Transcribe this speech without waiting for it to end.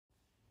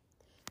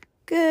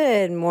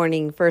Good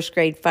morning, first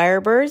grade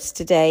Firebirds.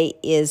 Today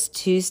is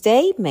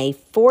Tuesday, May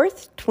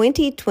 4th,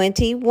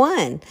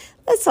 2021.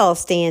 Let's all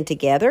stand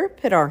together,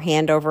 put our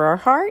hand over our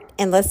heart,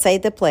 and let's say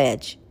the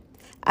pledge.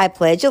 I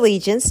pledge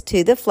allegiance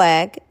to the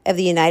flag of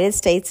the United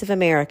States of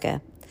America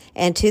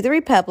and to the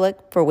republic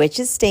for which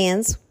it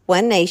stands,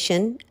 one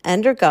nation,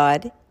 under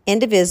God,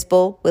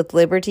 indivisible, with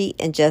liberty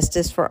and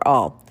justice for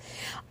all.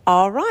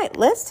 All right,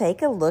 let's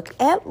take a look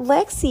at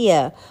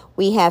Lexia.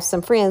 We have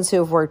some friends who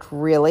have worked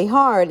really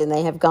hard and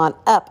they have gone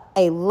up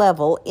a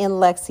level in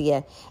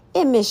Lexia.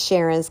 In Miss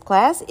Sharon's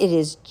class, it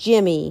is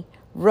Jimmy,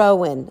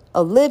 Rowan,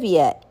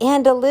 Olivia,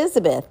 and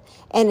Elizabeth.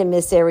 And in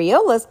Miss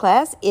Ariola's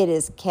class, it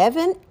is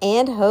Kevin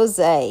and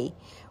Jose.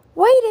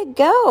 Way to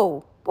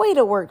go! Way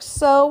to work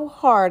so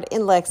hard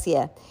in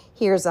Lexia.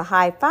 Here's a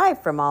high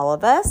five from all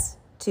of us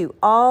to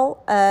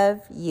all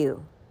of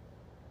you.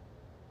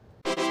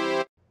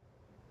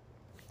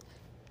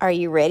 Are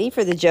you ready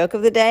for the joke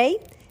of the day?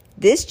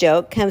 This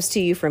joke comes to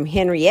you from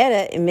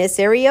Henrietta in Miss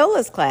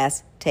Ariola's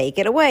class. Take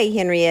it away,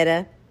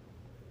 Henrietta.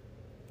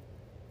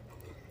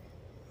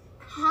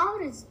 How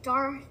does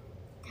Darth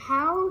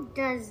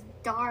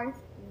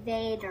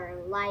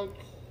Vader like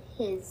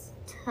his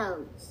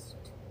toast?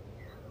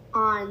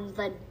 On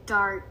the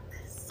dark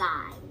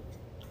side.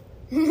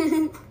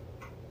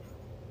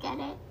 Get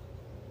it?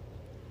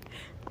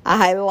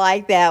 I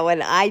like that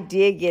one. I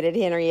did get it,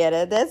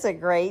 Henrietta. That's a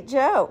great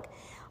joke.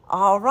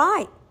 All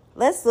right,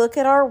 let's look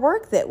at our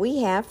work that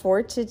we have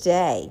for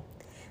today.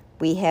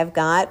 We have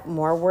got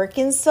more work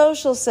in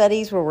social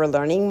studies where we're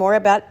learning more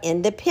about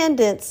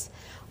independence.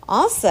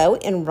 Also,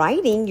 in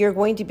writing, you're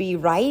going to be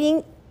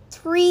writing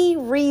 3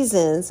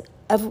 reasons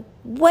of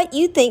what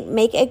you think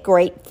make a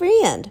great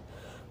friend.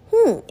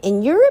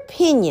 In your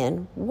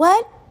opinion,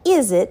 what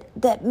is it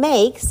that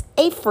makes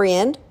a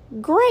friend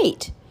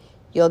great?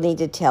 You'll need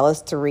to tell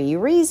us 3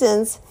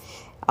 reasons.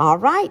 All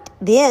right,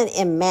 then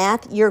in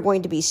math, you're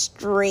going to be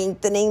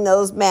strengthening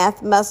those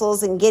math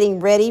muscles and getting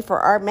ready for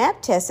our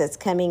math test that's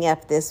coming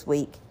up this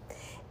week.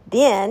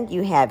 Then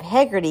you have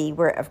Heggerty,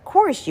 where of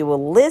course you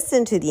will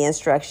listen to the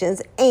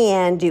instructions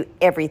and do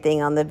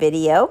everything on the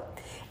video.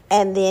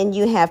 And then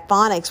you have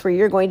phonics, where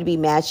you're going to be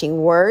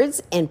matching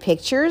words and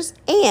pictures,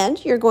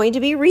 and you're going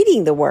to be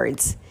reading the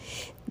words.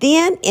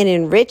 Then in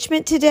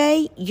enrichment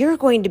today, you're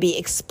going to be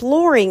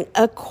exploring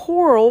a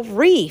coral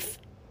reef.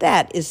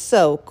 That is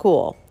so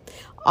cool.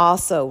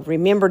 Also,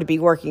 remember to be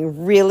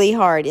working really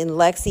hard in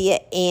Lexia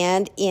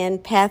and in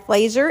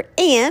PathLaser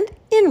and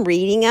in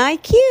Reading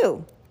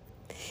IQ.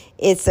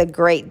 It's a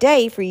great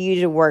day for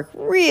you to work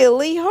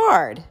really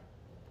hard.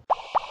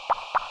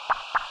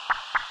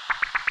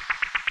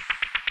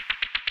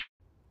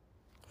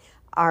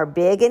 Our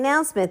big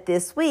announcement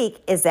this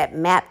week is that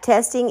map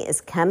testing is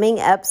coming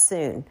up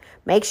soon.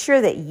 Make sure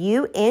that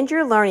you and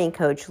your learning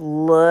coach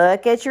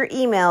look at your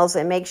emails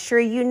and make sure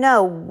you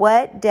know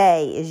what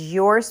day is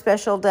your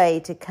special day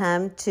to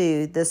come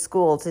to the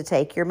school to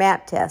take your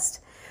map test.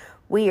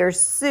 We are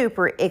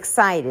super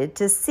excited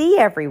to see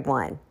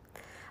everyone.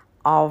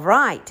 All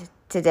right,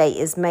 today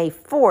is May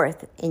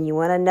 4th, and you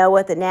want to know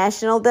what the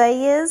national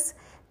day is?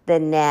 The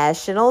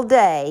national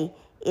day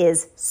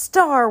is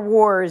Star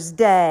Wars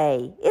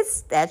Day.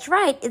 That's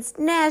right, it's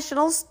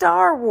National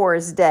Star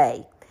Wars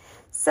Day.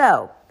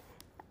 So,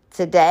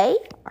 today,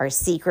 our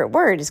secret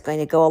word is going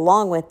to go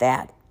along with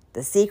that.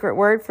 The secret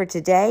word for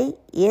today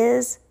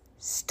is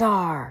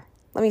star.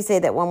 Let me say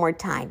that one more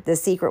time. The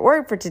secret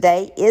word for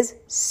today is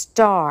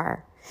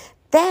star.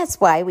 That's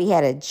why we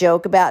had a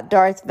joke about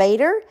Darth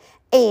Vader,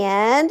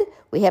 and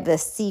we have the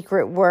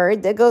secret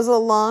word that goes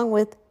along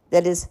with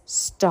that is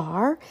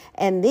star,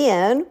 and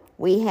then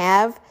we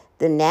have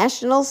the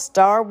National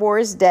Star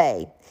Wars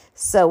Day.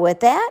 So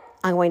with that,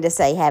 I'm going to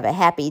say have a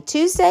happy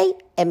Tuesday,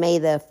 and may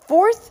the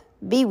 4th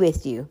be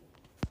with you.